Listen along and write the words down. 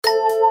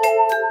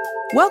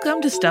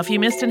Welcome to Stuff You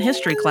Missed in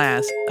History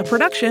Class, a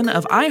production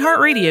of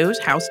iHeartRadio's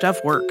How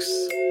Stuff Works.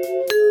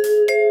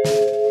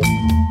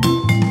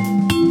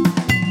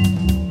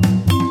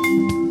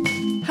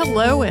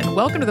 Hello and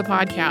welcome to the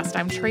podcast.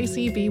 I'm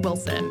Tracy V.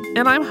 Wilson.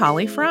 And I'm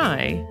Holly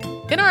Fry.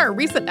 In our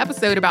recent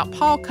episode about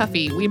Paul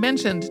Cuffey, we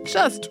mentioned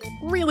just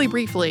really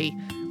briefly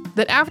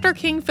that after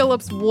King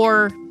Philip's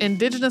War,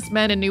 indigenous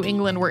men in New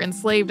England were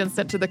enslaved and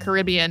sent to the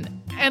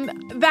Caribbean. And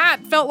that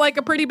felt like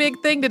a pretty big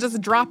thing to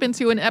just drop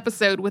into an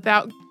episode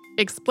without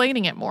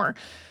explaining it more,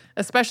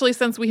 especially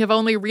since we have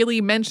only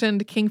really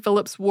mentioned King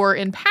Philip's War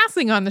in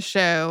passing on the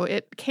show.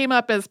 It came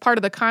up as part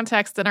of the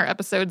context in our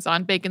episodes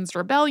on Bacon's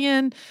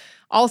Rebellion.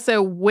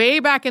 Also,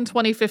 way back in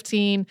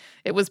 2015,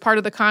 it was part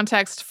of the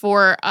context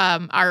for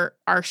our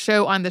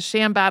show on the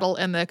Sham Battle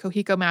and the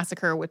Cohico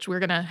Massacre, which we're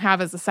going to have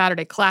as a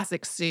Saturday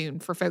classic soon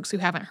for folks who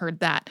haven't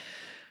heard that.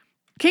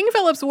 King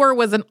Philip's War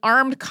was an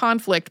armed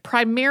conflict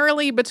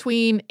primarily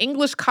between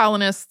English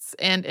colonists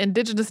and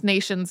indigenous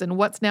nations in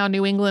what's now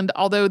New England,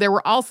 although there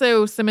were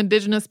also some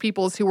indigenous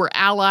peoples who were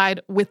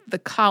allied with the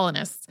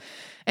colonists.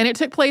 And it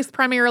took place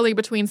primarily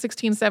between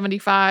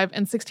 1675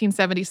 and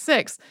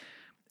 1676.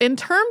 In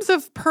terms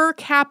of per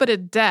capita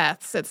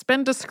deaths, it's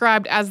been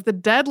described as the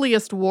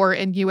deadliest war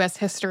in U.S.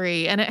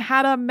 history, and it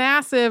had a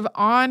massive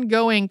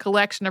ongoing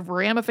collection of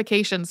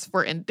ramifications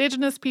for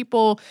indigenous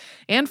people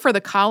and for the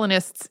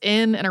colonists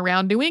in and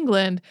around New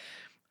England.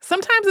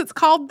 Sometimes it's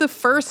called the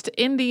First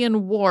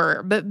Indian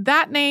War, but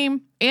that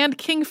name and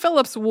King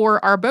Philip's War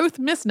are both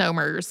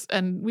misnomers,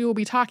 and we will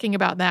be talking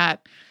about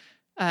that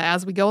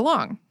as we go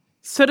along.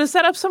 So to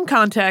set up some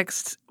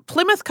context,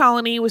 Plymouth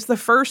Colony was the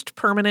first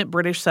permanent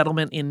British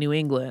settlement in New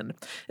England,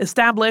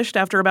 established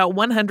after about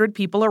 100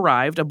 people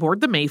arrived aboard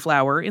the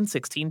Mayflower in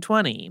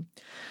 1620.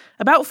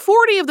 About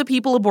 40 of the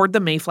people aboard the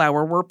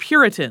Mayflower were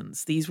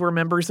Puritans. These were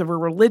members of a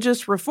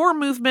religious reform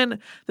movement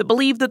that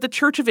believed that the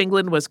Church of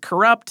England was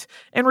corrupt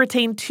and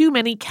retained too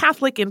many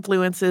Catholic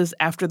influences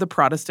after the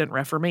Protestant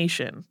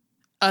Reformation.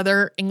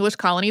 Other English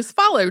colonies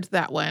followed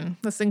that one.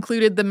 This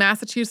included the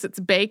Massachusetts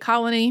Bay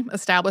Colony,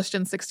 established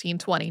in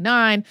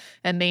 1629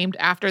 and named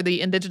after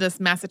the indigenous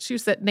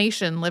Massachusetts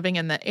nation living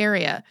in the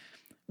area.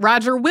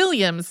 Roger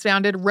Williams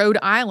founded Rhode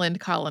Island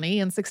Colony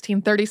in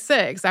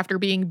 1636 after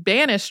being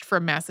banished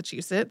from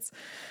Massachusetts.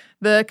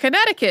 The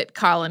Connecticut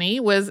Colony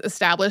was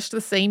established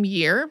the same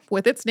year,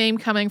 with its name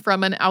coming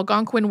from an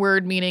Algonquin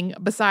word meaning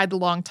beside the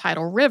Long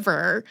Tidal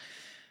River.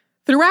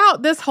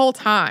 Throughout this whole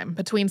time,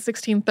 between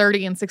 1630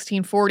 and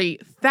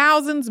 1640,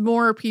 thousands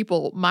more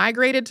people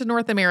migrated to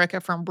North America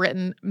from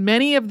Britain,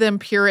 many of them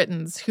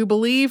Puritans, who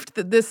believed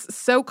that this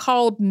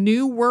so-called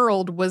New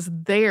World was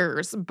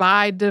theirs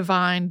by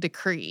divine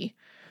decree.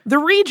 The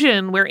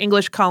region where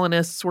English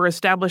colonists were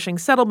establishing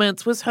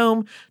settlements was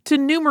home to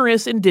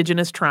numerous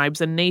indigenous tribes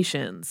and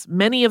nations,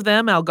 many of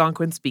them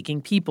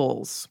Algonquin-speaking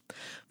peoples.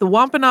 The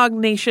Wampanoag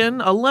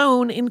Nation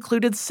alone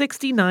included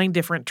 69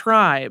 different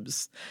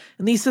tribes,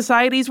 and these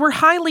societies were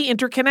highly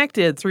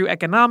interconnected through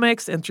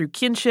economics and through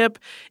kinship,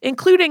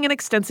 including an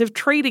extensive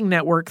trading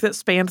network that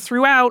spanned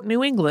throughout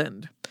New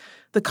England.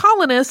 The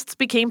colonists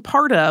became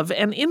part of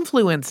and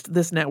influenced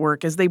this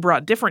network as they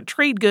brought different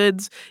trade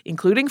goods,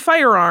 including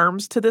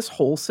firearms, to this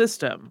whole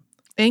system.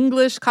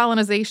 English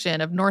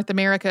colonization of North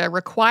America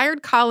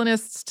required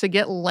colonists to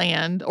get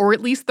land, or at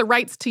least the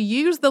rights to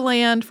use the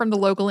land, from the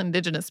local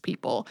indigenous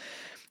people.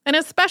 And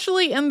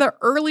especially in the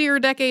earlier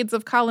decades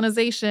of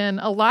colonization,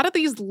 a lot of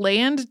these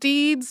land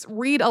deeds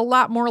read a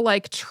lot more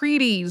like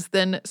treaties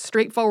than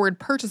straightforward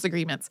purchase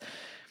agreements.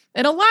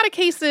 In a lot of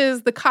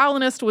cases, the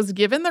colonist was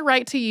given the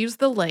right to use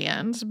the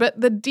land, but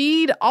the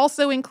deed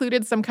also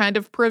included some kind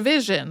of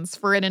provisions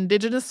for an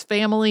indigenous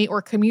family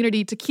or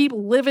community to keep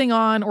living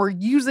on or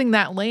using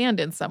that land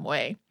in some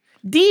way.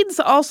 Deeds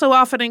also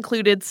often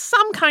included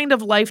some kind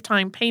of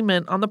lifetime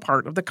payment on the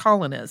part of the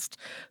colonist,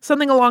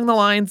 something along the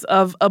lines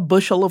of a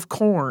bushel of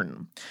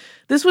corn.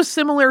 This was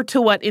similar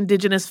to what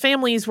indigenous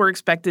families were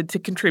expected to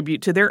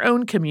contribute to their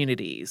own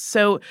communities.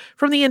 So,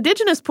 from the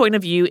indigenous point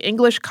of view,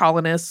 English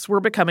colonists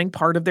were becoming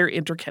part of their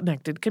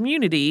interconnected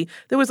community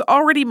that was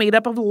already made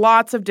up of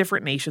lots of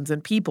different nations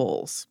and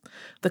peoples.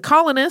 The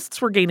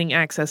colonists were gaining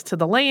access to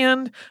the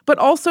land, but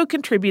also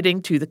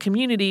contributing to the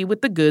community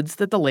with the goods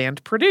that the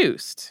land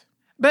produced.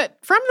 But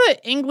from the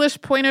English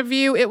point of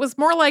view, it was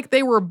more like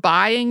they were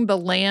buying the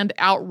land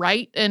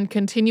outright and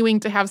continuing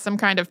to have some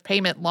kind of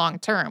payment long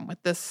term with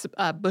this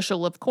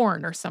bushel of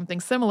corn or something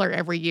similar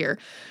every year.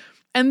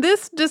 And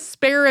this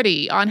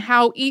disparity on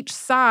how each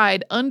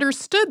side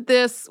understood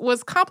this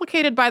was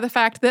complicated by the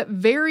fact that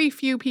very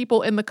few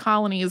people in the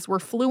colonies were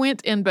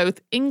fluent in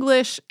both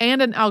English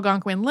and an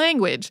Algonquin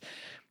language.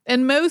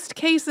 In most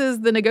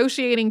cases, the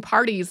negotiating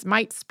parties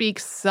might speak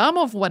some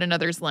of one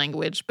another's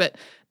language, but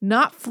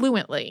not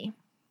fluently.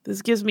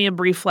 This gives me a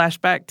brief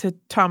flashback to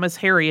Thomas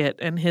Harriot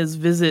and his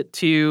visit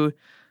to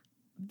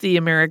the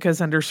Americas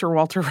under Sir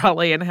Walter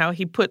Raleigh and how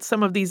he put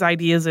some of these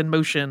ideas in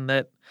motion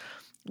that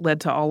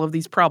led to all of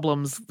these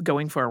problems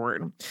going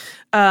forward.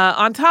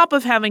 On top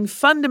of having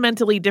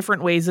fundamentally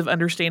different ways of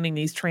understanding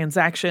these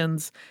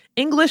transactions,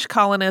 English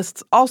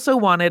colonists also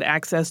wanted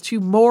access to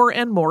more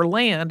and more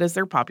land as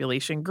their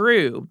population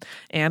grew,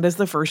 and as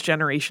the first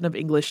generation of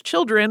English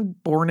children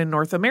born in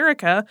North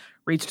America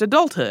reached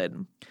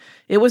adulthood.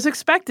 It was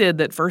expected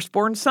that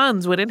firstborn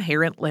sons would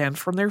inherit land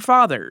from their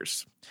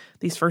fathers.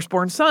 These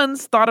firstborn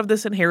sons thought of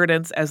this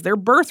inheritance as their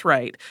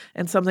birthright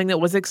and something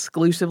that was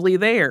exclusively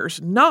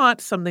theirs,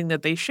 not something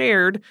that they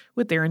shared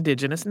with their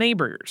indigenous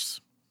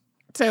neighbors.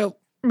 So,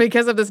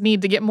 because of this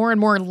need to get more and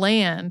more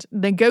land,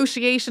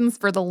 negotiations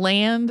for the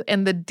land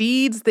and the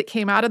deeds that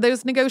came out of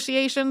those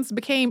negotiations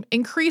became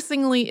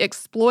increasingly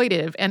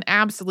exploitive and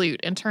absolute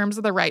in terms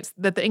of the rights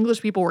that the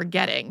English people were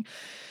getting.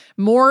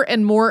 More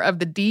and more of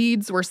the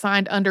deeds were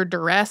signed under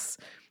duress.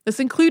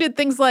 This included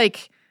things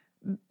like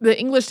the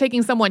English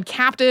taking someone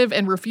captive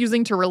and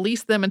refusing to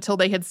release them until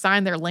they had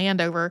signed their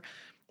land over.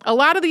 A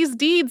lot of these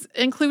deeds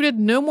included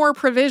no more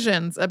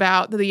provisions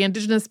about the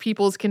indigenous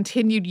people's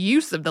continued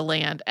use of the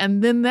land,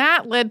 and then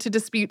that led to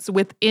disputes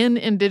within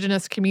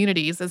indigenous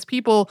communities as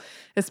people,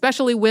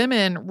 especially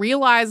women,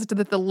 realized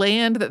that the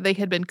land that they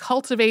had been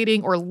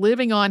cultivating or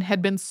living on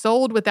had been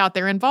sold without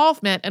their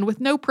involvement and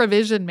with no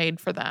provision made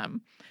for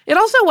them. It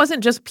also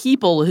wasn't just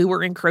people who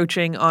were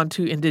encroaching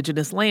onto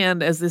indigenous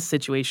land as this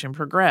situation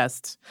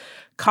progressed.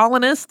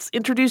 Colonists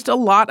introduced a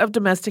lot of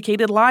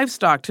domesticated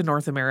livestock to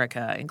North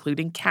America,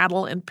 including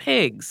cattle and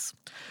pigs.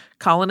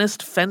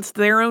 Colonists fenced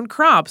their own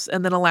crops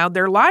and then allowed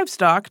their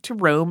livestock to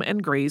roam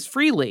and graze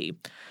freely.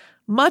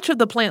 Much of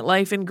the plant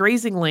life in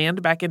grazing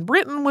land back in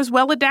Britain was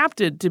well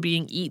adapted to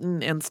being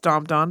eaten and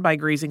stomped on by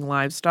grazing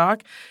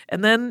livestock,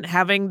 and then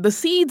having the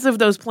seeds of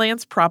those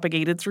plants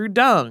propagated through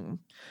dung.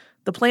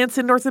 The plants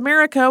in North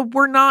America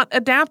were not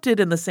adapted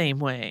in the same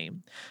way.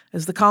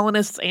 As the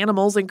colonists'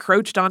 animals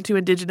encroached onto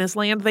indigenous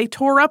land, they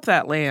tore up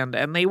that land,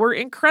 and they were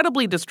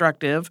incredibly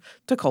destructive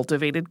to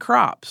cultivated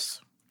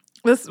crops.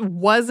 This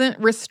wasn't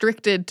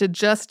restricted to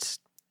just,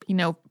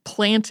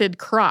 planted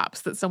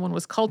crops that someone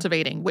was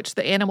cultivating, which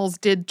the animals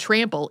did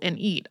trample and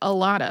eat a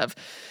lot of.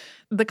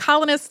 The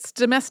colonists'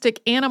 domestic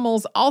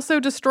animals also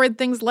destroyed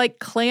things like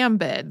clam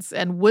beds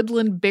and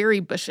woodland berry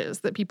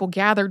bushes that people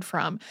gathered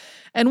from.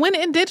 And when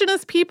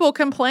indigenous people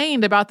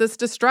complained about this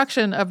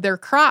destruction of their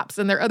crops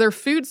and their other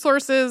food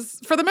sources,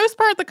 for the most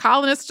part, the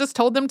colonists just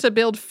told them to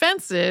build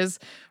fences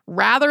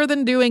rather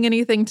than doing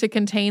anything to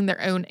contain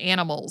their own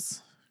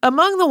animals.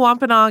 Among the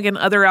Wampanoag and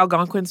other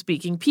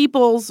Algonquin-speaking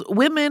peoples,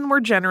 women were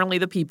generally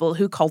the people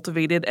who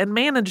cultivated and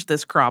managed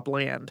this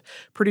cropland,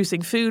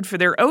 producing food for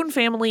their own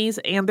families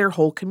and their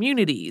whole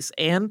communities,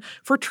 and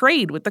for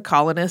trade with the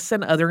colonists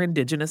and other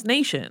indigenous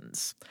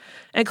nations.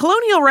 And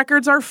colonial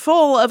records are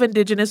full of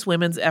indigenous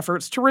women's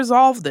efforts to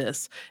resolve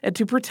this and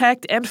to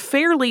protect and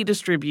fairly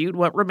distribute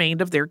what remained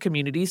of their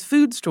community's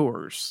food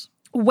stores.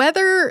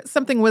 Whether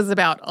something was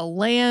about a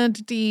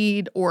land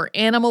deed or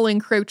animal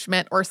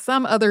encroachment or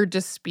some other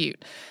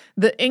dispute,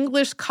 the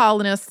English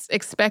colonists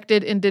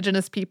expected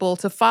indigenous people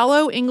to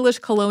follow English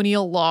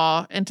colonial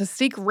law and to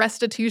seek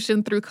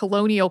restitution through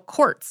colonial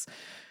courts.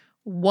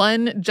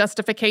 One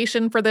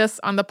justification for this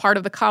on the part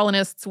of the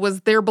colonists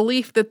was their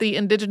belief that the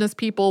indigenous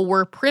people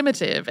were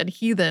primitive and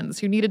heathens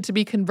who needed to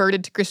be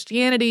converted to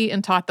Christianity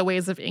and taught the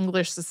ways of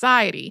English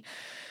society.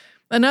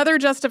 Another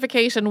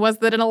justification was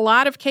that in a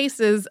lot of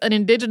cases, an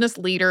indigenous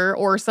leader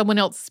or someone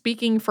else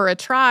speaking for a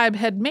tribe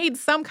had made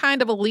some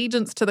kind of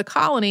allegiance to the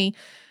colony,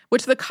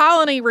 which the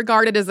colony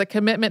regarded as a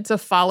commitment to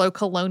follow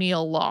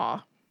colonial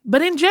law.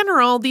 But in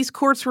general, these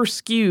courts were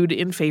skewed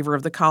in favor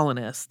of the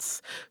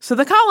colonists. So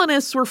the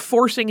colonists were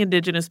forcing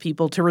indigenous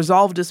people to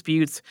resolve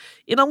disputes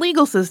in a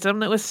legal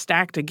system that was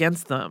stacked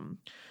against them.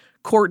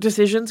 Court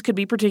decisions could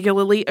be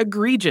particularly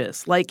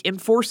egregious, like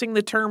enforcing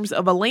the terms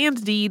of a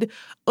land deed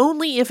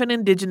only if an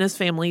indigenous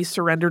family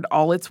surrendered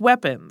all its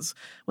weapons,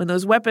 when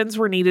those weapons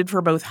were needed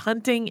for both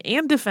hunting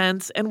and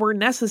defense and were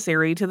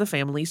necessary to the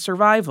family's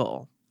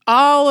survival.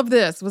 All of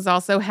this was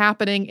also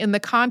happening in the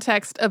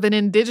context of an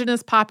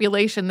indigenous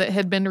population that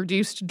had been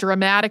reduced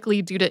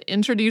dramatically due to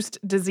introduced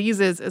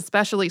diseases,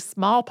 especially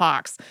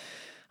smallpox.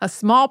 A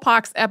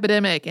smallpox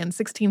epidemic in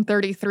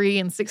 1633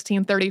 and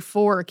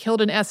 1634 killed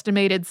an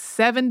estimated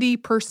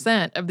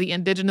 70% of the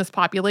indigenous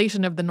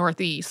population of the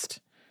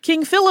Northeast.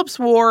 King Philip's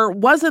War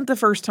wasn't the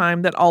first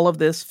time that all of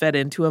this fed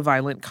into a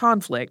violent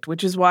conflict,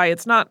 which is why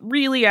it's not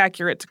really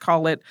accurate to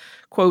call it,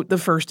 quote, the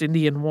First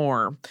Indian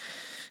War.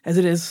 As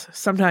it is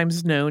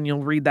sometimes known,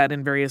 you'll read that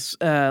in various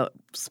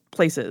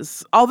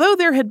places. Although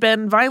there had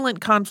been violent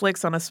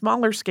conflicts on a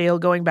smaller scale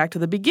going back to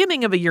the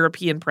beginning of a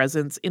European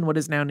presence in what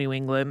is now New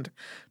England,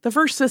 the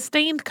first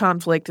sustained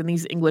conflict in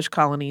these English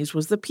colonies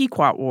was the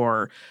Pequot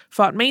War,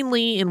 fought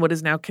mainly in what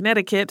is now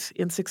Connecticut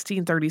in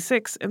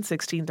 1636 and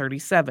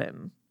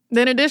 1637.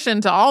 In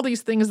addition to all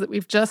these things that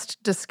we've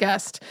just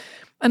discussed,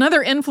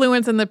 another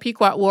influence in the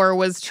Pequot War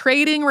was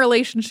trading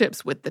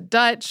relationships with the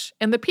Dutch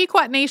and the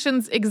Pequot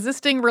Nation's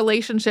existing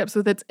relationships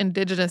with its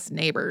indigenous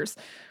neighbors.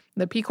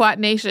 The Pequot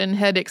Nation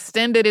had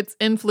extended its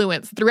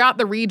influence throughout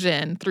the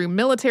region through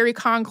military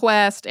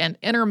conquest and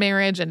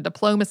intermarriage and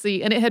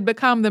diplomacy, and it had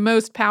become the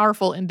most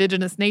powerful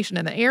indigenous nation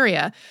in the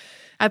area.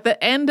 At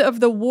the end of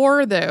the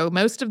war, though,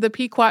 most of the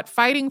Pequot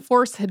fighting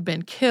force had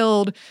been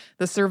killed.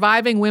 The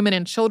surviving women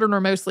and children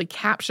were mostly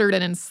captured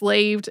and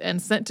enslaved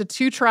and sent to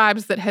two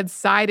tribes that had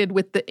sided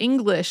with the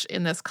English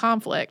in this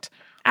conflict.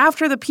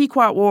 After the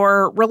Pequot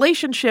War,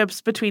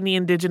 relationships between the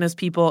indigenous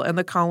people and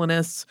the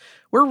colonists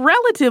were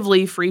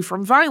relatively free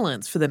from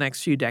violence for the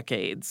next few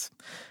decades.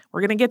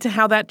 We're going to get to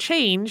how that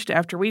changed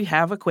after we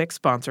have a quick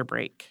sponsor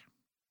break.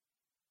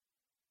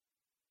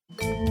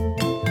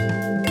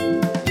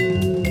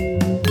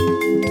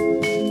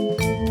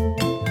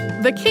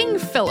 The King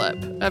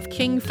Philip of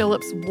King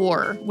Philip's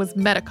War was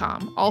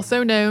Metacom,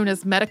 also known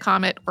as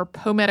Metacomet or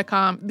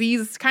Pometacom.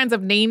 These kinds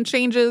of name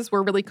changes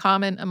were really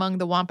common among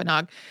the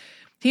Wampanoag.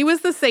 He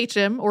was the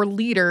sachem or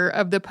leader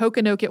of the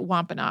Pokanoket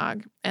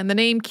Wampanoag, and the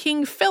name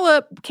King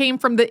Philip came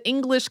from the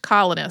English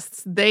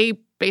colonists. They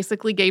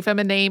basically gave him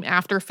a name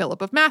after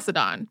Philip of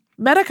Macedon.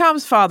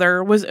 Metacom's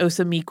father was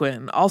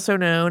Osamequin, also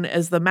known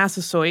as the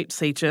Massasoit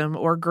Sachem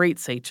or Great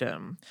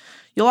Sachem.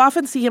 You'll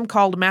often see him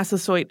called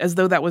Massasoit as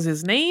though that was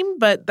his name,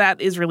 but that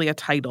is really a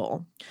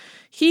title.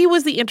 He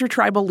was the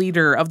intertribal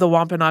leader of the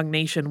Wampanoag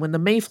Nation when the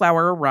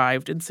Mayflower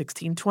arrived in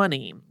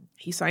 1620.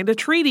 He signed a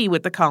treaty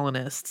with the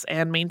colonists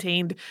and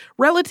maintained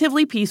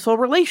relatively peaceful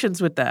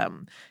relations with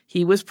them.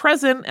 He was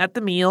present at the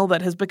meal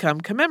that has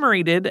become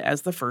commemorated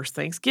as the first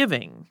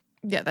Thanksgiving.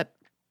 Yeah, that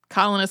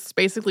colonists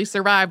basically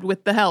survived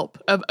with the help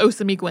of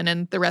Osamequin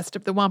and the rest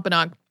of the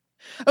Wampanoag.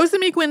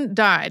 Osamequin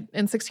died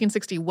in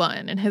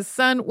 1661, and his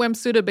son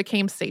Wamsutta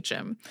became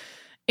sachem.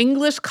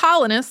 English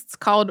colonists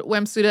called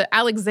Wamsutta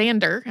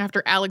Alexander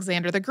after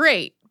Alexander the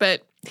Great,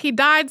 but he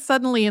died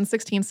suddenly in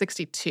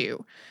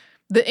 1662.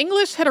 The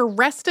English had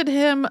arrested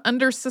him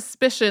under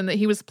suspicion that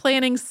he was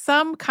planning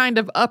some kind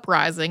of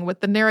uprising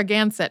with the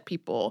Narragansett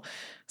people,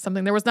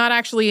 something there was not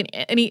actually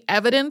any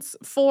evidence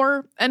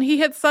for, and he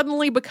had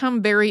suddenly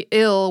become very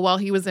ill while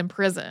he was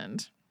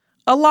imprisoned.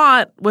 A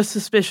lot was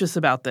suspicious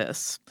about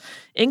this.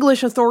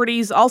 English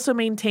authorities also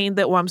maintained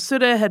that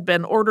Wamsutta had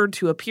been ordered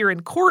to appear in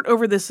court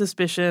over this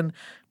suspicion,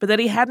 but that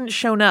he hadn't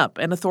shown up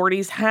and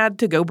authorities had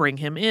to go bring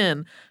him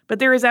in. But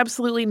there is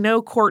absolutely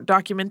no court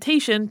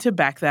documentation to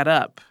back that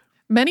up.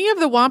 Many of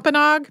the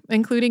Wampanoag,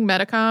 including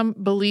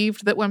Metacom,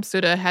 believed that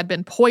Wamsutta had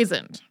been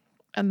poisoned.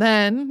 And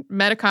then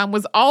Metacom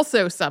was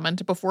also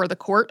summoned before the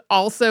court,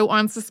 also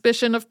on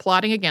suspicion of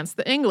plotting against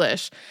the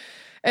English.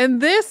 In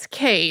this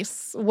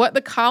case, what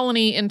the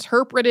colony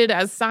interpreted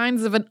as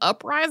signs of an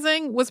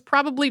uprising was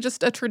probably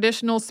just a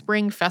traditional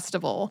spring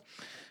festival.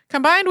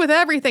 Combined with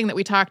everything that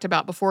we talked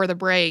about before the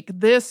break,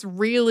 this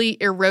really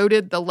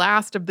eroded the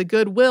last of the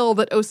goodwill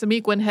that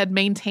Osamequin had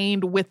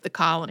maintained with the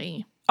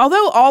colony.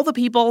 Although all the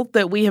people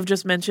that we have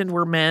just mentioned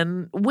were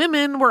men,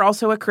 women were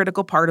also a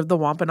critical part of the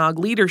Wampanoag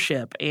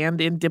leadership and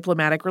in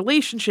diplomatic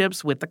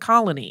relationships with the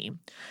colony.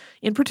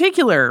 In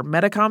particular,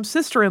 Metacom's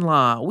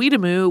sister-in-law,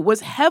 Weetamoo,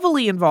 was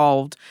heavily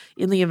involved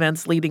in the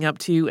events leading up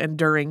to and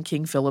during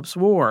King Philip's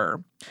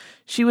War.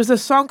 She was a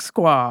Sonk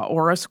Squaw,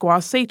 or a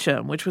squaw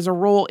sachem, which was a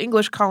role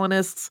English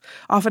colonists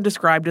often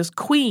described as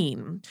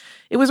queen.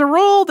 It was a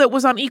role that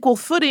was on equal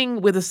footing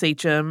with a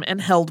sachem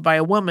and held by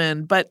a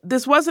woman, but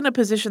this wasn't a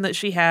position that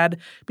she had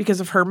because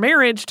of her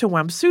marriage to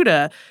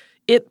Wamsutta.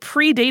 It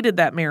predated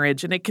that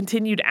marriage, and it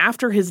continued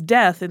after his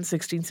death in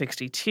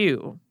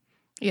 1662.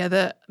 Yeah,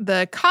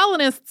 the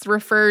colonists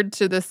referred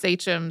to the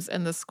sachems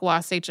and the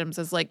squaw sachems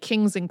as like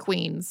kings and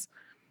queens.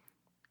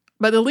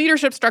 But the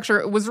leadership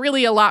structure was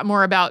really a lot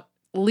more about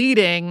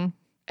leading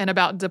and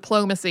about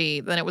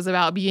diplomacy than it was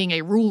about being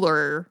a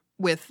ruler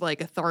with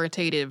like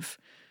authoritative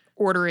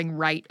ordering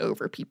right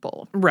over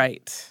people.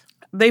 Right.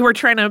 They were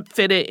trying to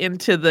fit it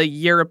into the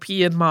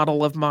European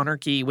model of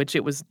monarchy, which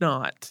it was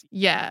not.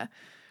 Yeah.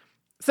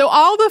 So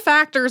all the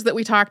factors that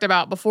we talked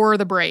about before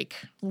the break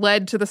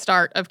led to the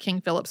start of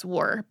King Philip's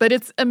War, but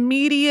its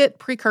immediate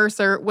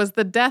precursor was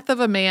the death of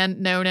a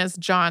man known as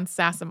John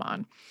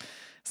Sassamon.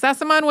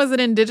 Sassamon was an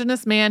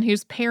indigenous man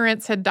whose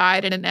parents had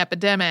died in an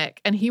epidemic,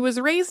 and he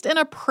was raised in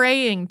a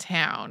praying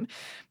town.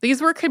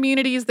 These were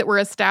communities that were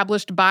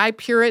established by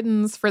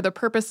Puritans for the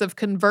purpose of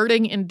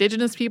converting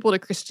indigenous people to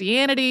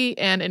Christianity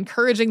and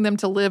encouraging them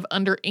to live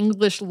under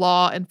English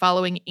law and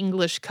following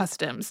English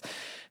customs.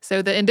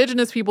 So the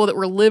indigenous people that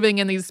were living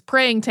in these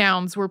praying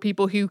towns were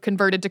people who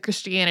converted to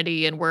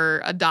Christianity and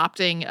were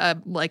adopting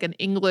an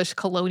English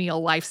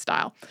colonial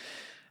lifestyle.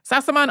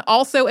 Sassamon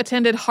also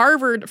attended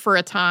Harvard for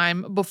a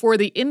time before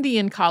the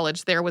Indian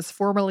College there was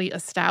formally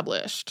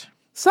established.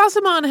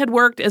 Sassamon had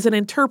worked as an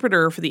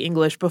interpreter for the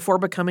English before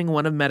becoming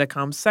one of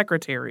Metacom's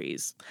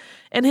secretaries.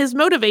 And his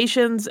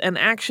motivations and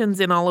actions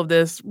in all of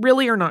this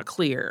really are not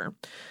clear.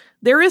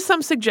 There is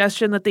some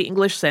suggestion that the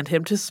English sent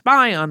him to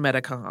spy on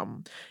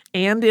Metacom.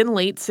 And in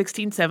late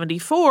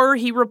 1674,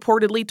 he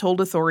reportedly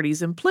told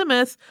authorities in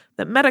Plymouth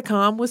that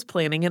Metacom was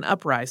planning an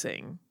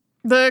uprising.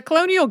 The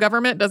colonial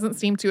government doesn't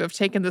seem to have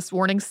taken this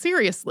warning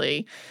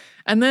seriously.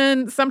 And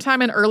then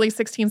sometime in early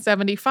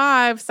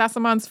 1675,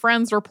 Sassamon's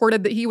friends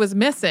reported that he was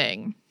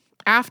missing.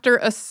 After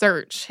a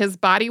search, his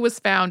body was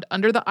found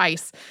under the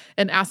ice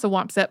in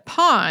Assawampset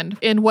Pond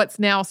in what's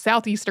now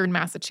southeastern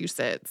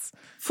Massachusetts.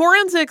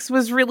 Forensics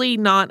was really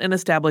not an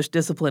established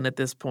discipline at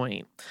this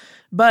point.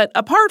 But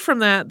apart from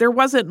that, there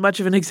wasn't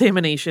much of an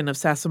examination of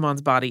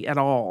Sassamon's body at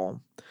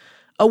all.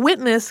 A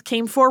witness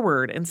came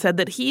forward and said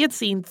that he had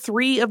seen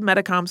 3 of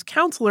Metacom's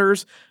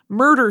counselors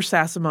murder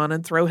Sassamon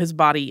and throw his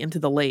body into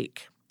the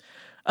lake.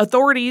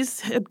 Authorities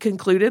had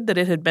concluded that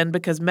it had been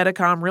because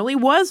Metacom really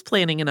was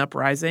planning an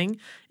uprising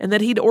and that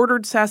he'd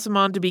ordered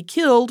Sassamon to be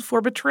killed for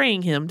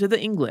betraying him to the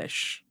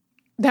English.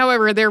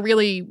 However, there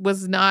really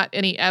was not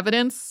any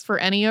evidence for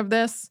any of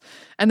this.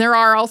 And there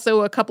are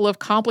also a couple of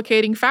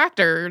complicating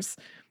factors.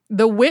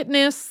 The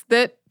witness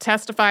that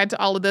testified to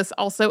all of this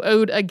also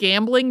owed a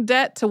gambling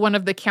debt to one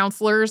of the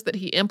counselors that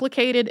he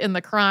implicated in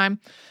the crime.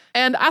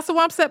 And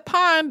Assawampset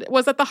Pond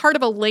was at the heart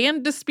of a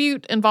land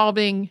dispute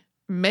involving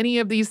many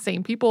of these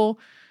same people.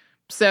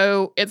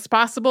 So it's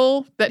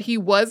possible that he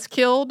was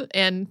killed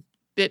and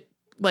it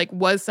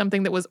was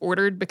something that was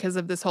ordered because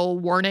of this whole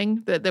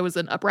warning that there was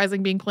an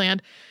uprising being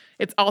planned.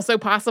 It's also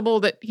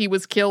possible that he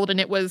was killed and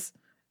it was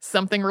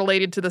something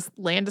related to this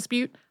land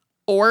dispute,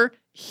 or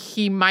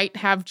he might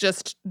have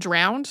just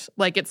drowned.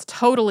 It's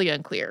totally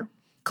unclear.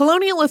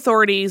 Colonial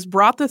authorities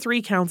brought the 3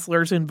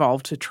 counselors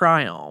involved to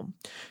trial.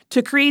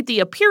 To create the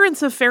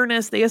appearance of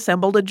fairness, they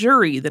assembled a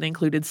jury that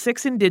included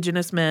 6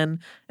 indigenous men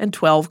and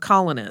 12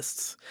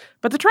 colonists.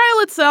 But the trial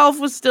itself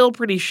was still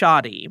pretty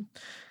shoddy.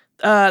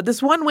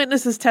 This one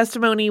witness's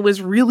testimony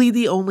was really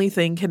the only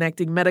thing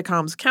connecting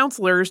Metacom's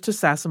counselors to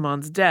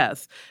Sassamon's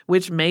death,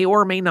 which may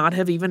or may not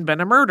have even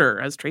been a murder.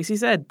 As Tracy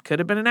said, could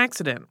have been an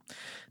accident.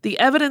 The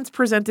evidence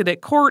presented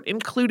at court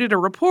included a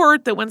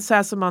report that when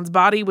Sassamon's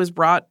body was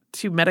brought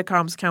to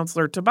Metacom's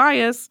counselor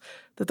Tobias,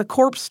 that the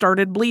corpse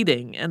started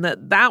bleeding, and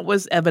that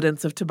was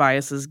evidence of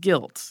Tobias's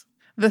guilt.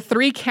 The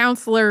 3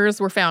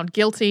 counselors were found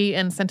guilty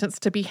and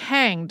sentenced to be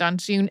hanged on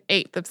June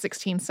 8th of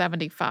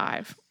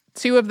 1675.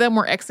 2 of them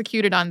were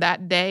executed on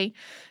that day.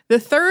 The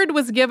 3rd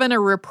was given a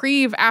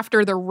reprieve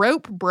after the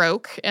rope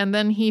broke, and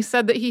then he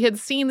said that he had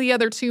seen the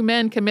other 2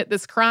 men commit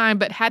this crime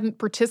but hadn't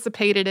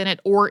participated in it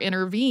or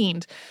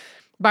intervened.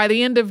 By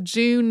the end of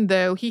June,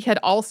 though, he had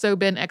also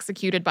been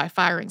executed by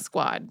firing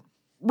squad.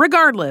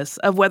 Regardless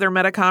of whether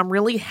Metacom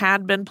really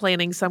had been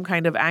planning some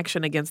kind of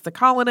action against the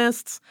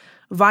colonists,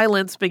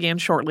 violence began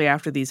shortly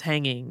after these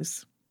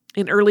hangings.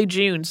 In early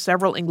June,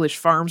 several English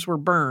farms were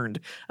burned,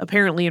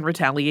 apparently in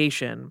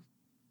retaliation.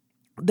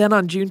 Then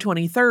on June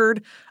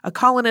 23rd, a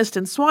colonist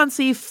in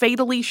Swansea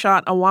fatally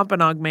shot a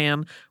Wampanoag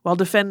man while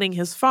defending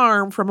his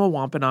farm from a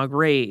Wampanoag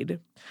raid.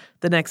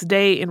 The next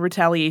day, in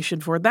retaliation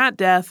for that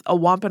death, a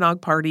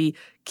Wampanoag party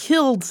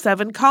killed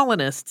 7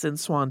 colonists in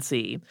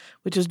Swansea,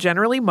 which is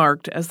generally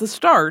marked as the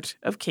start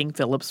of King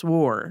Philip's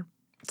War.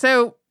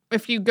 So,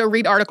 if you go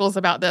read articles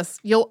about this,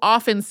 you'll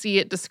often see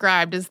it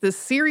described as this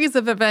series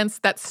of events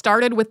that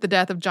started with the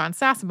death of John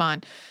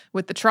Sassamon,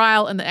 with the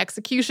trial and the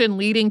execution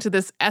leading to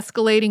this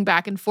escalating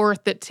back and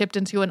forth that tipped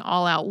into an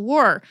all-out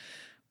war.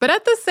 But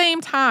at the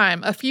same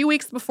time, a few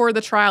weeks before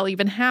the trial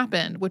even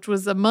happened, which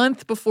was a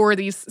month before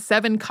these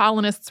 7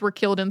 colonists were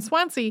killed in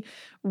Swansea,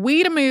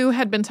 Weetamoo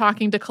had been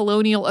talking to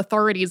colonial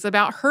authorities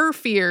about her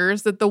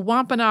fears that the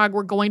Wampanoag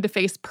were going to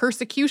face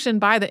persecution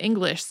by the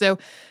English. So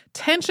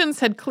tensions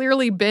had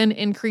clearly been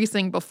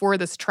increasing before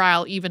this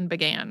trial even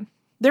began.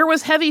 There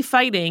was heavy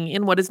fighting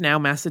in what is now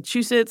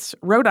Massachusetts,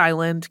 Rhode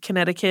Island,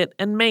 Connecticut,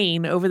 and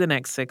Maine over the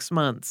next 6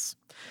 months.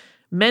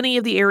 Many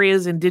of the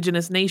area's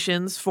indigenous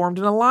nations formed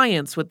an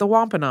alliance with the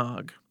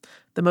Wampanoag.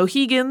 The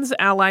Mohegans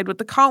allied with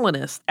the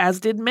colonists, as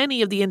did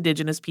many of the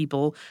indigenous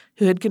people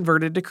who had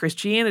converted to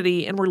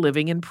Christianity and were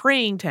living in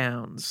praying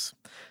towns.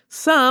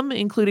 Some,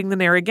 including the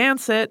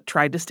Narragansett,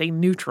 tried to stay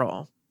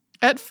neutral.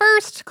 At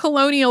first,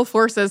 colonial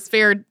forces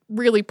fared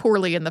really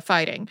poorly in the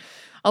fighting.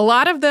 A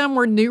lot of them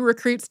were new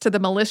recruits to the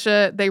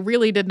militia. They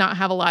really did not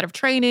have a lot of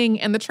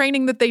training, and the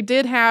training that they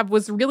did have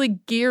was really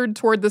geared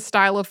toward the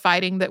style of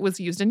fighting that was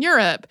used in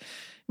Europe.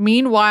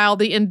 Meanwhile,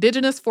 the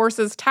indigenous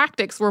forces'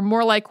 tactics were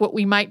more like what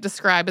we might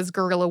describe as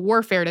guerrilla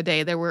warfare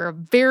today. They were a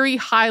very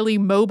highly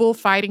mobile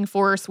fighting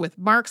force with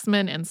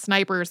marksmen and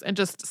snipers and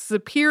just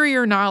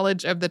superior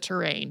knowledge of the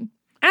terrain.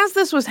 As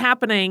this was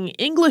happening,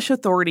 English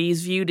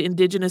authorities viewed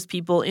indigenous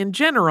people in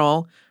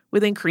general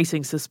with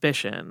increasing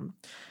suspicion.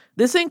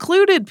 This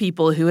included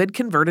people who had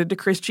converted to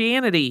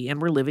Christianity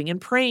and were living in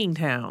praying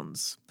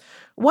towns.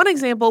 One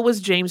example was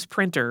James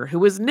Printer, who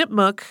was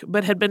Nipmuc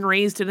but had been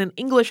raised in an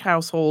English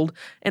household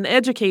and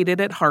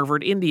educated at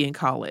Harvard Indian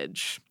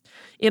College.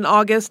 In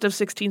August of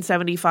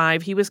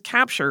 1675, he was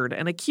captured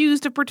and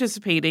accused of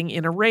participating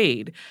in a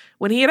raid,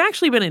 when he had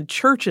actually been in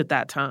church at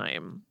that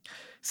time.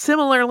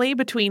 Similarly,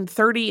 between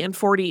 30 and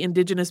 40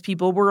 indigenous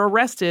people were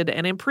arrested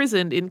and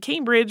imprisoned in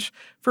Cambridge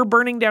for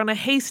burning down a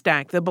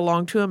haystack that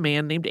belonged to a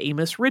man named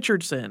Amos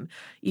Richardson,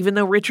 even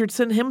though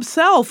Richardson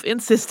himself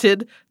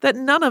insisted that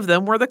none of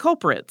them were the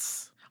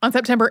culprits. On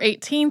September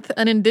 18th,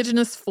 an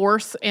indigenous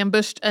force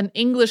ambushed an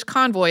English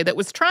convoy that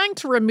was trying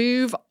to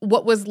remove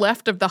what was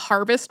left of the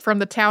harvest from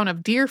the town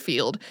of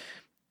Deerfield.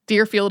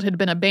 Deerfield had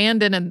been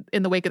abandoned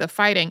in the wake of the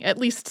fighting. At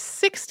least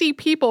 60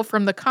 people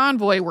from the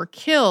convoy were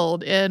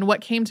killed in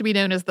what came to be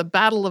known as the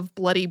Battle of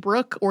Bloody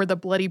Brook or the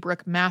Bloody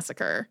Brook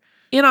Massacre.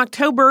 In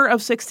October of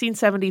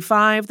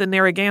 1675, the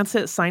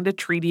Narragansett signed a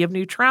treaty of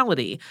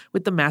neutrality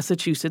with the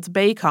Massachusetts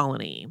Bay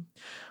Colony.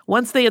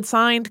 Once they had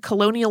signed,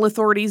 colonial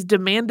authorities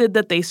demanded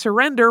that they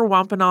surrender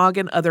Wampanoag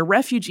and other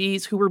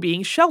refugees who were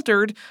being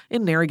sheltered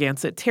in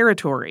Narragansett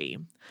territory.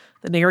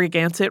 The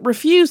Narragansett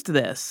refused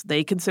this.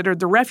 They considered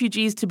the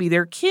refugees to be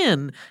their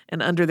kin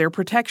and under their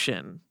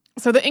protection.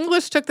 So the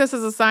English took this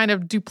as a sign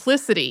of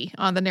duplicity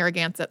on the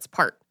Narragansett's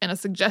part and a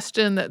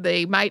suggestion that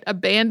they might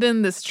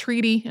abandon this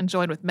treaty and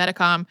join with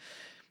Metacom.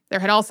 There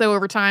had also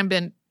over time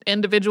been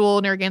individual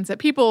Narragansett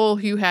people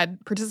who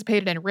had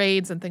participated in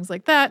raids and things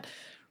like that.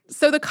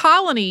 So the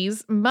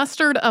colonies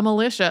mustered a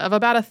militia of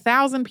about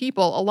 1,000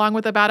 people along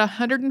with about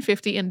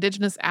 150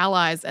 indigenous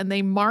allies, and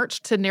they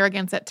marched to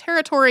Narragansett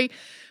territory,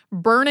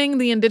 burning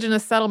the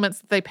indigenous settlements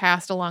that they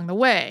passed along the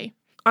way.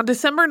 On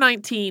December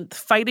 19th,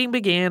 fighting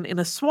began in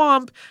a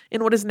swamp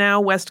in what is now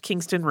West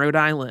Kingston, Rhode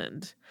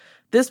Island.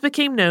 This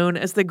became known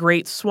as the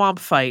Great Swamp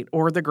Fight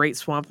or the Great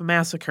Swamp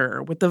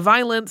Massacre, with the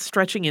violence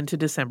stretching into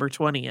December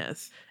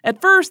 20th.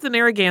 At first, the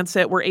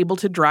Narragansett were able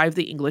to drive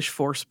the English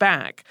force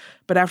back,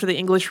 but after the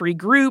English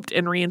regrouped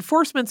and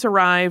reinforcements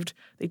arrived,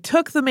 they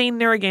took the main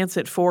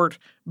Narragansett fort,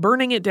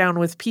 burning it down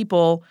with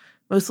people,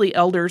 mostly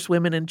elders,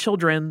 women, and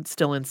children,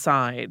 still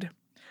inside.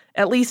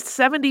 At least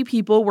 70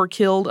 people were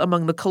killed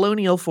among the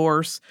colonial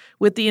force,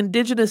 with the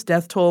indigenous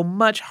death toll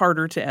much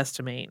harder to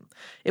estimate.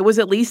 It was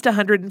at least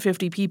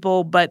 150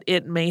 people, but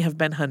it may have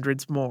been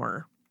hundreds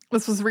more.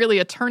 This was really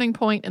a turning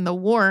point in the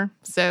war,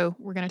 so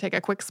we're going to take a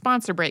quick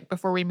sponsor break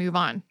before we move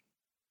on.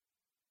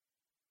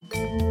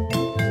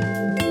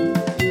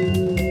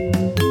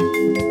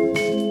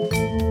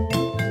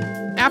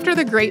 After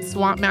the Great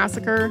Swamp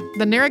Massacre,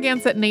 the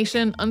Narragansett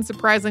Nation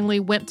unsurprisingly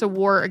went to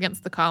war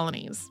against the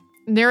colonies.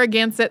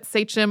 Narragansett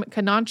Sachem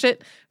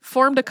Canonchit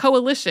formed a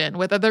coalition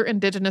with other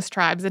indigenous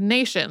tribes and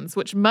nations,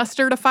 which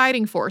mustered a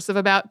fighting force of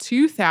about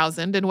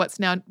 2,000 in what's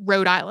now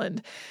Rhode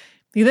Island.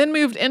 He then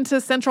moved into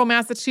central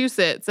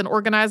Massachusetts and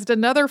organized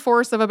another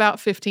force of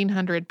about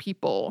 1,500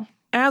 people.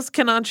 As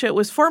Canonchit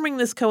was forming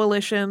this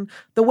coalition,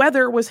 the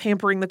weather was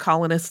hampering the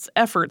colonists'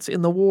 efforts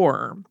in the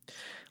war.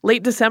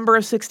 Late December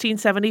of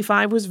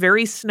 1675 was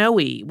very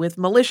snowy, with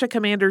militia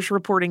commanders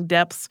reporting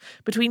depths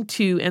between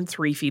 2 and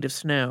 3 feet of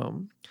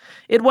snow.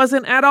 It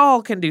wasn't at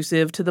all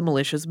conducive to the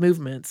militia's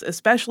movements,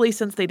 especially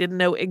since they didn't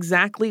know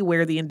exactly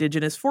where the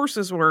indigenous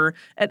forces were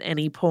at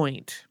any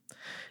point.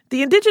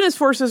 The indigenous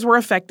forces were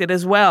affected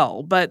as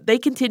well, but they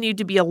continued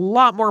to be a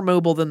lot more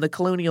mobile than the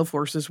colonial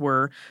forces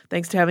were,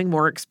 thanks to having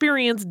more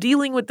experience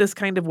dealing with this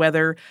kind of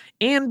weather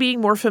and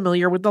being more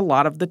familiar with a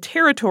lot of the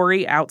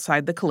territory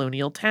outside the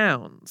colonial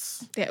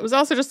towns. Yeah, it was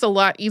also just a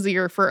lot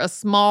easier for a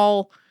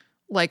small,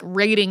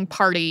 raiding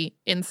party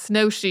in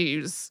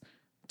snowshoes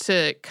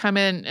to come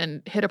in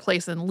and hit a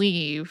place and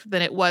leave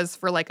than it was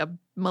for a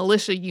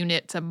militia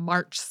unit to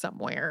march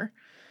somewhere.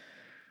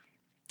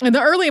 In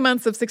the early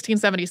months of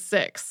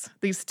 1676,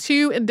 these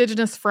two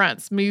indigenous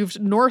fronts moved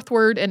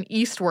northward and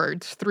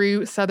eastward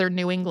through southern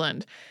New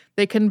England.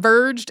 They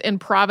converged in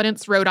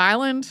Providence, Rhode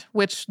Island,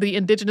 which the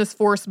indigenous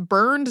force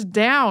burned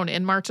down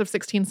in March of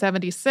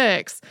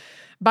 1676.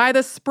 By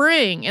the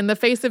spring, in the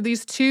face of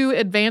these two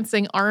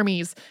advancing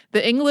armies,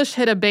 the English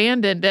had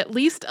abandoned at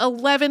least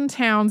 11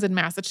 towns in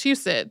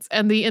Massachusetts,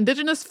 and the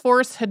indigenous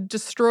force had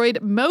destroyed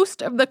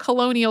most of the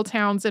colonial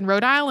towns in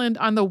Rhode Island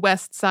on the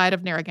west side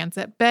of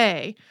Narragansett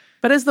Bay.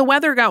 But as the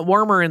weather got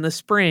warmer in the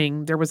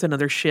spring, there was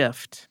another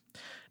shift.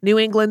 New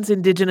England's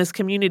indigenous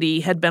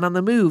community had been on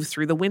the move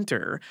through the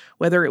winter,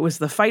 whether it was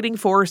the fighting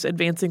force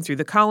advancing through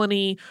the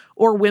colony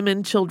or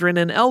women, children,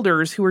 and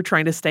elders who were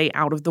trying to stay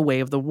out of the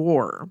way of the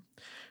war.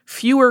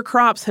 Fewer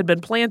crops had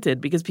been planted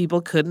because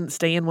people couldn't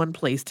stay in one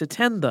place to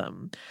tend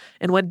them,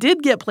 and what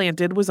did get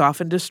planted was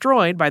often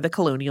destroyed by the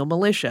colonial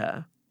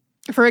militia.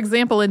 For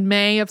example, in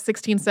May of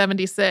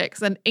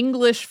 1676, an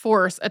English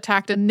force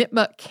attacked a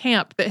Nipmuc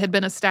camp that had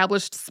been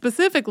established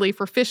specifically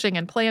for fishing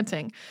and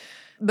planting.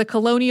 The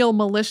colonial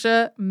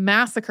militia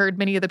massacred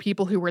many of the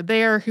people who were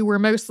there, who were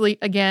mostly,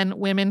 again,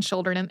 women,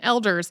 children, and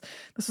elders.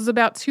 This was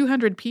about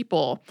 200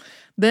 people.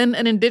 Then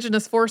an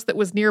indigenous force that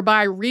was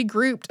nearby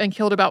regrouped and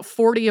killed about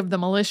 40 of the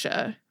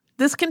militia.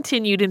 This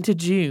continued into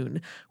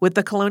June, with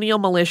the colonial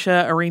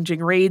militia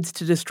arranging raids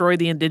to destroy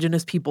the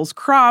indigenous people's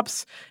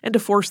crops and to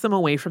force them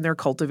away from their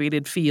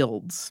cultivated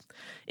fields.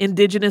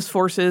 Indigenous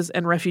forces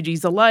and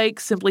refugees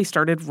alike simply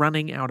started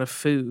running out of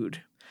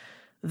food.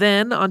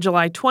 Then, on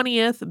July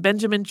 20th,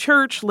 Benjamin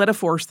Church led a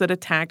force that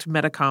attacked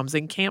Metacom's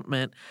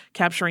encampment,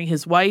 capturing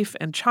his wife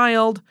and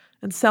child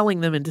and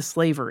selling them into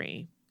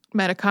slavery.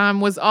 Metacom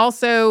was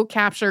also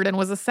captured and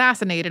was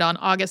assassinated on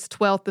August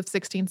 12th of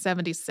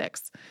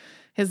 1676.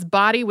 His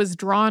body was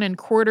drawn and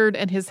quartered,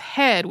 and his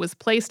head was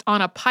placed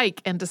on a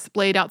pike and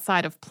displayed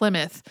outside of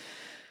Plymouth.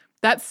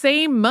 That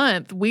same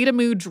month,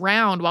 Weetamoo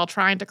drowned while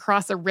trying to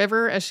cross a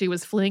river as she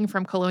was fleeing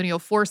from colonial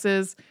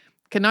forces.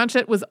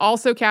 Canonchet was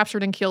also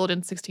captured and killed in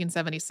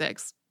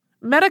 1676.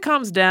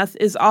 Metacom's death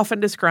is often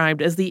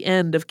described as the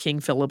end of King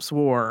Philip's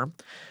War.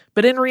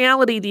 But in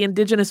reality, the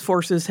indigenous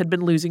forces had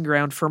been losing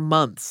ground for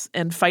months,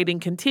 and fighting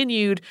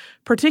continued,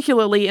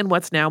 particularly in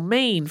what's now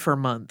Maine, for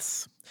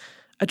months.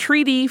 A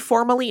treaty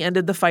formally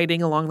ended the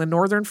fighting along the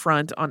northern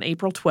front on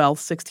April 12,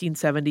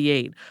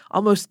 1678,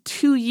 almost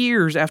 2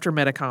 years after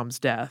Metacom's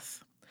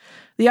death.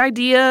 The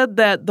idea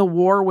that the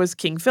war was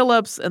King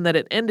Philip's and that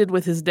it ended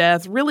with his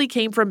death really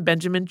came from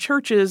Benjamin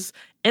Church's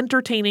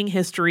Entertaining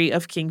History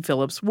of King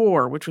Philip's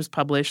War, which was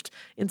published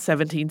in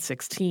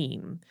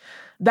 1716.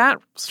 That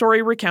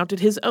story recounted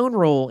his own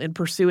role in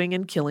pursuing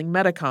and killing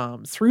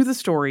Metacom through the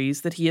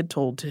stories that he had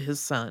told to his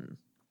son.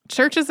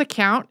 Church's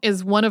account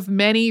is one of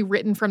many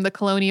written from the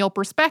colonial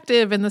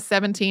perspective in the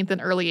 17th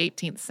and early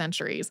 18th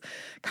centuries.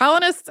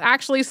 Colonists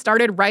actually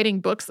started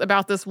writing books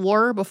about this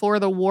war before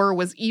the war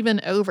was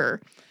even over.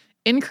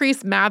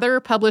 Increase Mather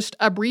published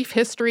A Brief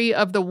History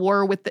of the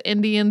War with the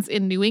Indians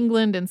in New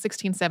England in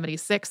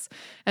 1676,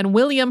 and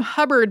William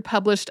Hubbard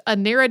published A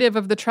Narrative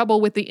of the Trouble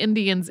with the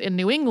Indians in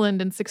New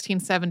England in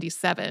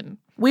 1677.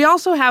 We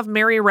also have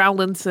Mary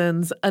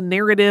Rowlandson's A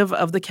Narrative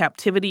of the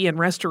Captivity and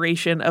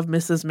Restoration of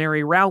Mrs.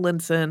 Mary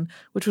Rowlandson,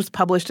 which was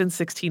published in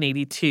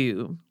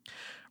 1682.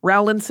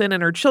 Rowlandson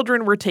and her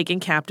children were taken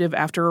captive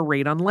after a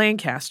raid on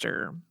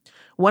Lancaster.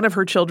 One of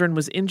her children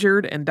was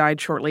injured and died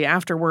shortly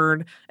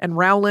afterward, and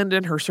Rowland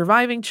and her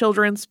surviving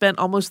children spent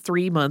almost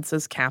 3 months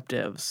as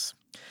captives.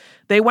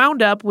 They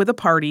wound up with a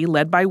party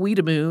led by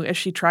Weetamoo as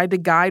she tried to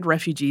guide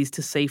refugees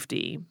to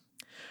safety.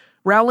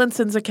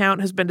 Rowlandson's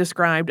account has been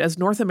described as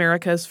North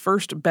America's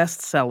first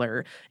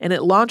bestseller, and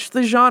it launched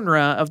the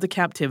genre of the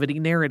captivity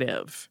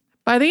narrative.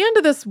 By the end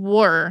of this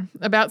war,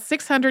 about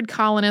 600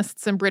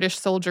 colonists and British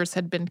soldiers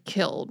had been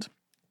killed.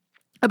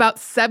 About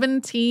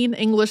 17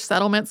 English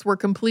settlements were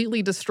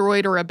completely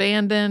destroyed or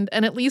abandoned,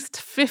 and at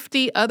least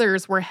 50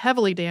 others were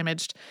heavily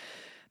damaged.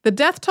 The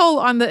death toll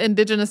on the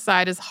indigenous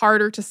side is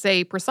harder to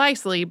say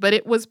precisely, but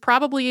it was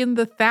probably in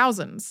the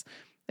thousands.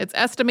 It's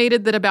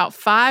estimated that about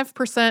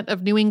 5%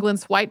 of New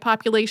England's white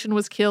population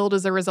was killed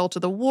as a result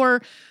of the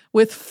war,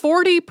 with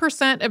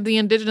 40% of the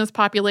indigenous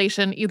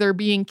population either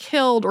being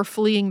killed or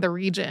fleeing the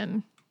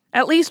region.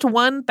 At least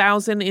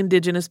 1,000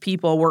 indigenous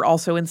people were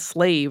also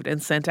enslaved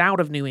and sent out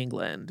of New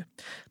England.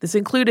 This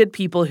included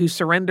people who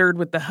surrendered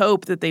with the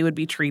hope that they would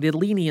be treated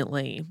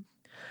leniently.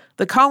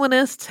 The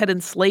colonists had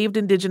enslaved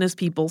indigenous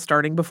people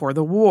starting before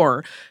the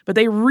war, but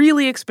they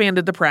really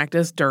expanded the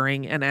practice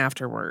during and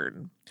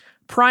afterward.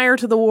 Prior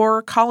to the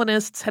war,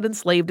 colonists had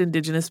enslaved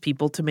indigenous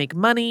people to make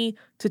money,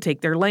 to take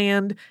their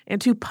land,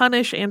 and to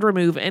punish and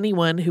remove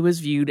anyone who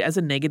was viewed as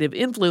a negative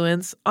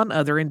influence on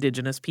other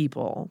indigenous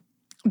people.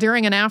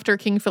 During and after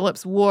King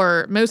Philip's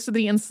War, most of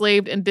the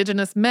enslaved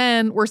indigenous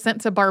men were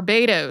sent to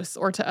Barbados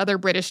or to other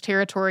British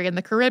territory in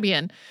the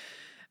Caribbean.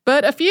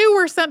 But a few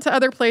were sent to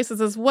other places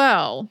as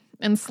well.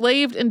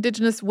 Enslaved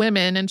indigenous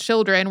women and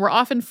children were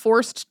often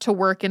forced to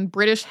work in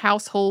British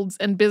households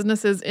and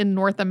businesses in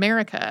North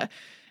America.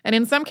 And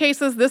in some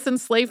cases, this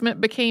enslavement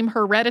became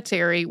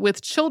hereditary,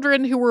 with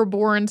children who were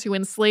born to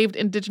enslaved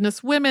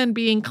indigenous women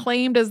being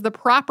claimed as the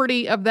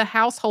property of the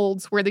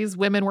households where these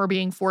women were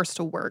being forced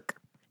to work.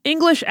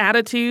 English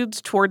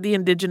attitudes toward the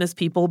indigenous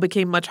people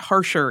became much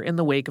harsher in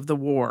the wake of the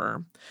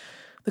war.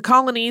 The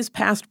colonies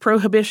passed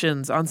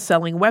prohibitions on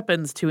selling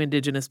weapons to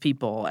indigenous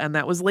people, and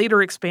that was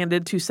later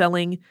expanded to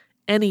selling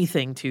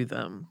anything to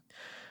them.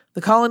 The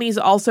colonies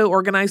also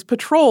organized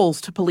patrols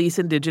to police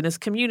indigenous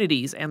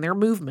communities and their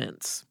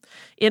movements.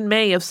 In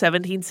May of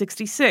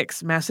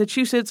 1766,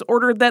 Massachusetts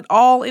ordered that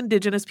all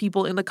indigenous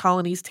people in the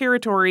colony's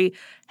territory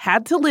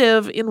had to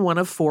live in one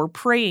of 4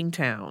 praying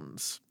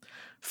towns.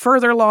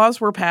 Further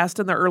laws were passed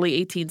in the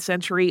early 18th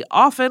century,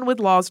 often with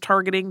laws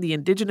targeting the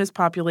indigenous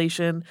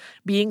population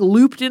being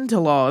looped into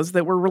laws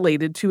that were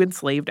related to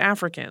enslaved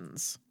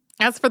Africans.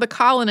 As for the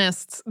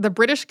colonists, the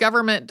British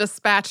government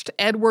dispatched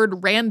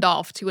Edward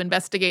Randolph to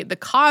investigate the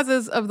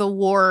causes of the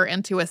war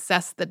and to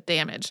assess the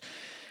damage.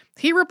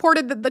 He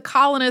reported that the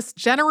colonists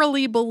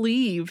generally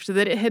believed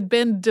that it had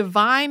been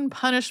divine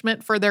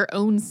punishment for their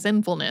own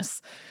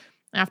sinfulness.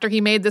 After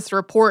he made this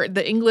report,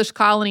 the English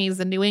colonies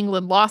in New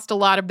England lost a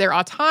lot of their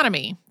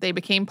autonomy. They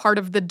became part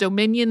of the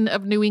Dominion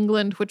of New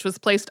England, which was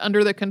placed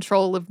under the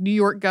control of New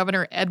York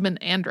Governor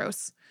Edmund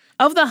Andros.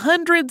 Of the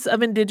hundreds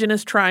of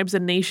indigenous tribes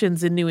and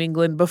nations in New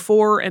England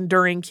before and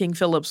during King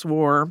Philip's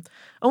War,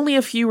 only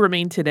a few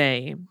remain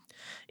today.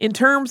 In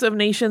terms of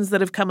nations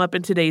that have come up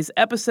in today's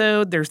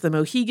episode, there's the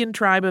Mohegan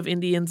Tribe of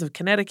Indians of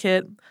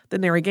Connecticut, the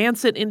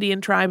Narragansett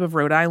Indian Tribe of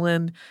Rhode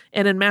Island,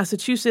 and in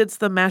Massachusetts,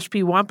 the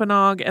Mashpee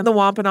Wampanoag and the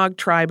Wampanoag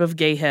Tribe of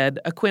Gayhead,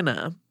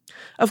 Aquina.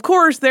 Of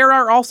course, there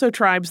are also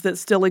tribes that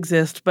still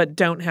exist but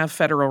don't have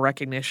federal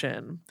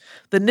recognition.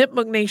 The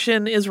Nipmuc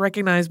Nation is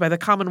recognized by the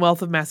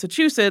Commonwealth of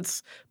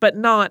Massachusetts, but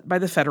not by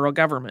the federal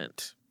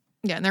government.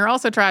 Yeah, and there are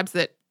also tribes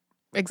that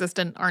exist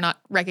and are not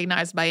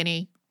recognized by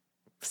any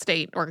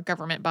state or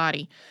government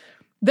body.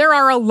 There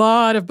are a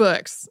lot of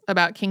books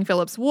about King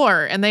Philip's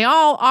War, and they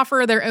all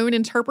offer their own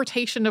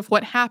interpretation of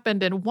what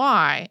happened and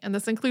why. And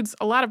this includes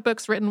a lot of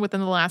books written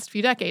within the last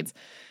few decades.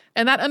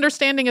 And that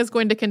understanding is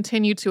going to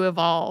continue to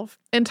evolve.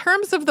 In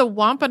terms of the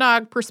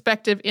Wampanoag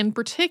perspective in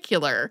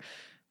particular,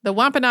 the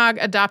Wampanoag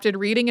adopted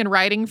reading and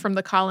writing from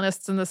the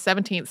colonists in the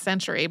 17th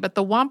century, but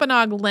the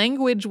Wampanoag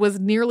language was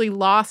nearly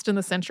lost in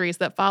the centuries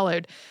that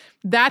followed.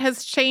 That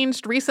has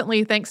changed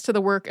recently thanks to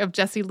the work of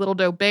Jessie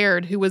Littledoe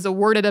Baird, who was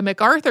awarded a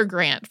MacArthur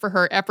grant for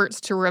her efforts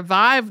to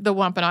revive the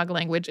Wampanoag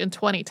language in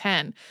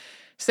 2010.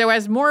 So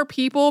as more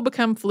people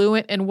become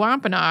fluent in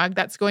Wampanoag,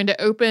 that's going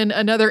to open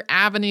another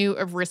avenue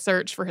of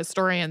research for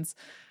historians.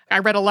 I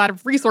read a lot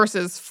of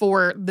resources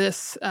for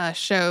this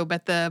show,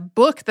 but the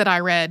book that I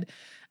read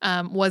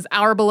was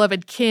Our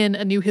Beloved Kin,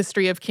 A New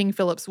History of King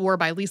Philip's War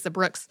by Lisa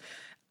Brooks.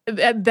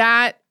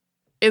 That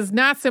is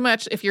not so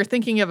much, if you're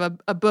thinking of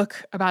a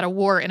book about a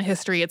war in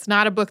history, it's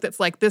not a book that's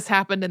like this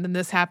happened and then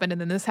this happened and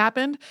then this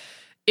happened.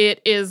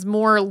 It is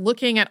more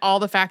looking at all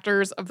the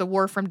factors of the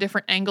war from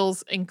different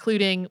angles,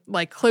 including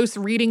like close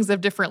readings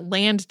of different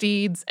land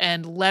deeds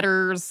and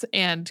letters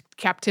and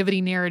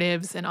captivity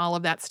narratives and all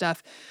of that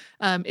stuff.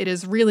 It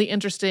is really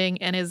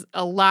interesting and is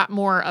a lot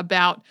more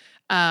about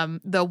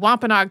the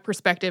Wampanoag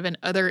perspective and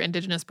other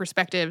indigenous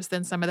perspectives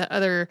than some of the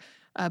other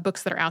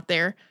books that are out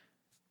there.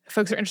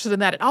 Folks are interested in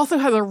that. It also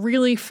has a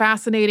really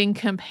fascinating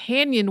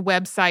companion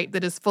website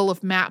that is full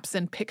of maps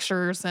and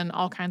pictures and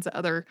all kinds of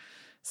other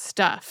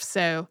stuff.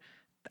 So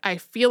I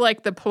feel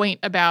like the point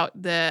about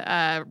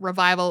the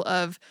revival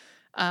of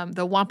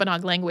the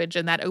Wampanoag language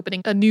and that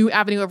opening a new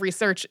avenue of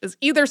research is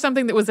either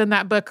something that was in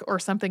that book or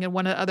something in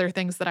one of the other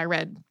things that I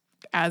read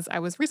as I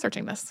was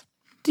researching this.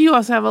 Do you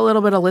also have a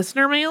little bit of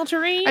listener mail to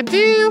read? I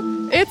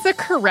do. It's a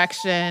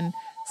correction.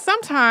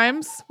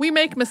 Sometimes we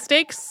make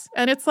mistakes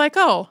and it's like,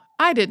 oh,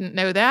 I didn't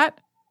know that.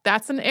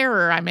 That's an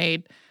error I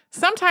made.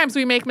 Sometimes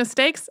we make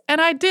mistakes and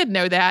I did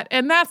know that,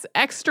 and that's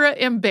extra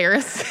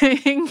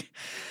embarrassing.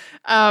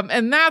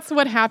 And that's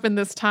what happened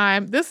this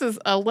time. This is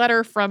a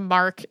letter from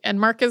Mark, and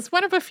Mark is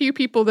one of a few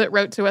people that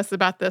wrote to us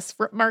about this.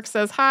 Mark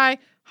says, "Hi,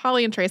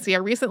 Holly and Tracy. I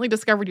recently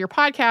discovered your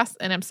podcast,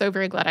 and I'm so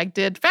very glad I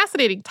did.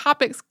 Fascinating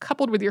topics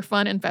coupled with your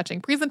fun and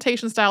fetching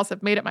presentation styles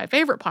have made it my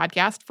favorite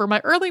podcast for my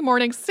early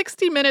morning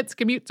 60 minutes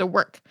commute to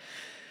work.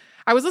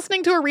 I was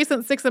listening to a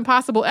recent Six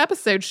Impossible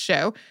episodes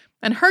show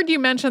and heard you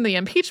mention the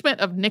impeachment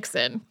of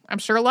Nixon. I'm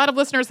sure a lot of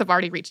listeners have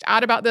already reached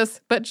out about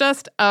this, but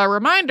just a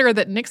reminder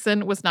that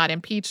Nixon was not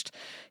impeached.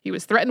 He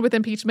was threatened with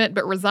impeachment,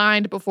 but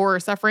resigned before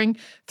suffering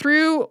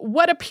through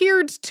what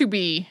appeared to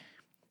be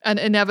an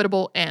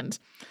inevitable end.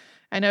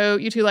 I know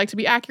you two like to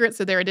be accurate,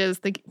 so there it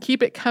is.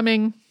 Keep it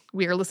coming.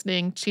 We are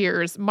listening.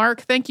 Cheers."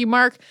 Mark, thank you,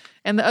 Mark,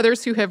 and the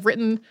others who have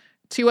written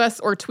to us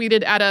or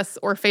tweeted at us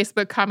or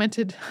Facebook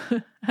commented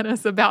at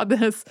us about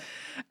this.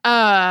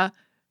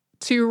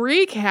 To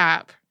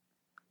recap,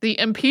 the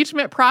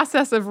impeachment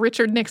process of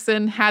Richard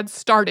Nixon had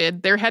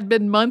started. There had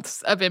been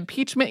months of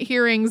impeachment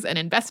hearings and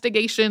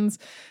investigations,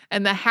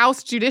 and the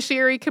House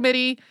Judiciary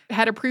Committee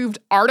had approved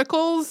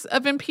articles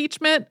of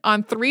impeachment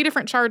on 3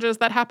 different charges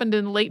that happened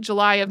in late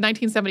July of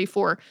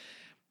 1974.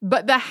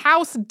 But the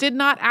House did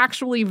not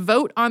actually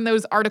vote on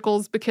those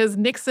articles because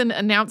Nixon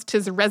announced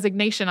his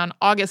resignation on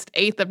August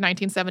 8th of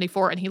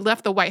 1974, and he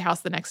left the White House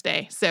the next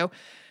day. So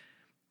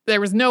there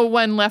was no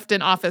one left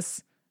in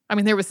office. I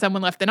mean, there was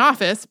someone left in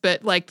office,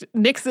 but like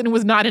Nixon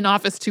was not in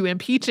office to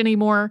impeach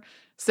anymore.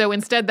 So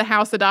instead, the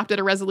House adopted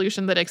a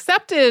resolution that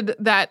accepted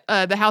that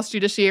the House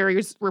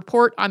Judiciary's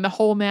report on the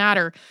whole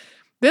matter.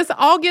 This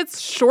all gets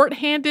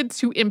shorthanded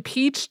to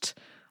impeached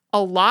a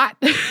lot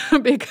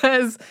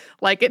because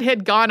like it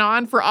had gone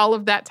on for all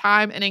of that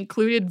time and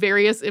included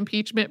various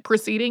impeachment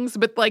proceedings,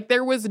 but like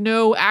there was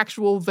no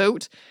actual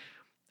vote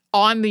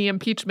on the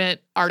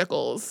impeachment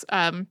articles.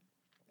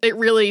 It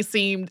really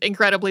seemed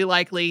incredibly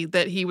likely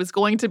that he was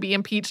going to be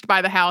impeached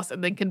by the House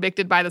and then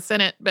convicted by the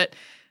Senate, but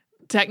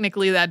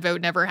technically that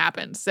vote never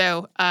happened.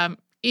 So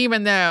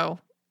even though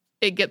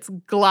it gets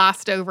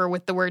glossed over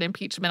with the word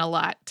impeachment a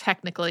lot,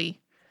 technically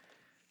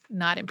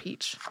not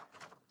impeached,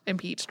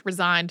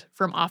 resigned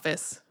from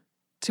office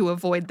to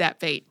avoid that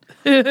fate.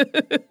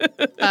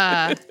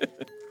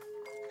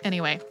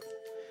 Anyway.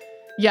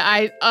 Yeah,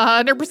 I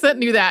 100%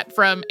 knew that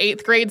from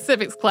 8th grade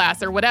civics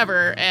class or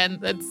whatever,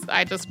 and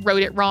I just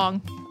wrote it wrong.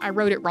 I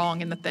wrote it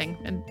wrong in the thing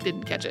and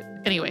didn't catch it.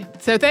 Anyway,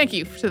 so thank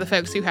you to the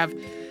folks who have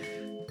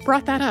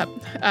brought that up.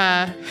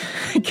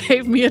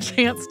 Gave me a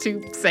chance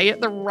to say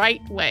it the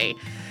right way.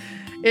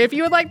 If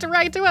you would like to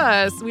write to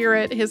us, we're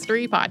at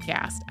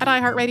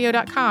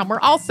historypodcast@iheartradio.com. We're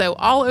also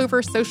all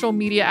over social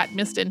media at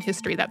Missed in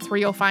History. That's where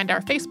you'll find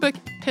our Facebook,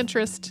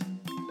 Pinterest,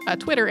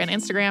 Twitter, and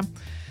Instagram.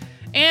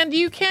 And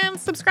you can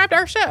subscribe to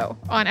our show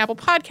on Apple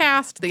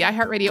Podcast, the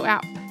iHeartRadio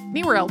app,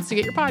 anywhere else you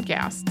get your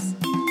podcasts.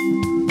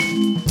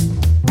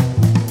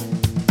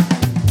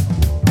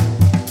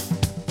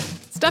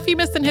 Stuff You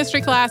Missed in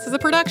History Class is a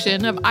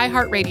production of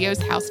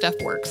iHeartRadio's How Stuff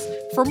Works.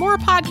 For more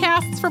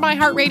podcasts from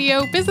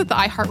iHeartRadio, visit the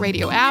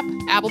iHeartRadio app,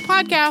 Apple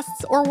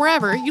Podcasts, or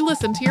wherever you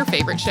listen to your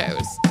favorite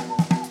shows.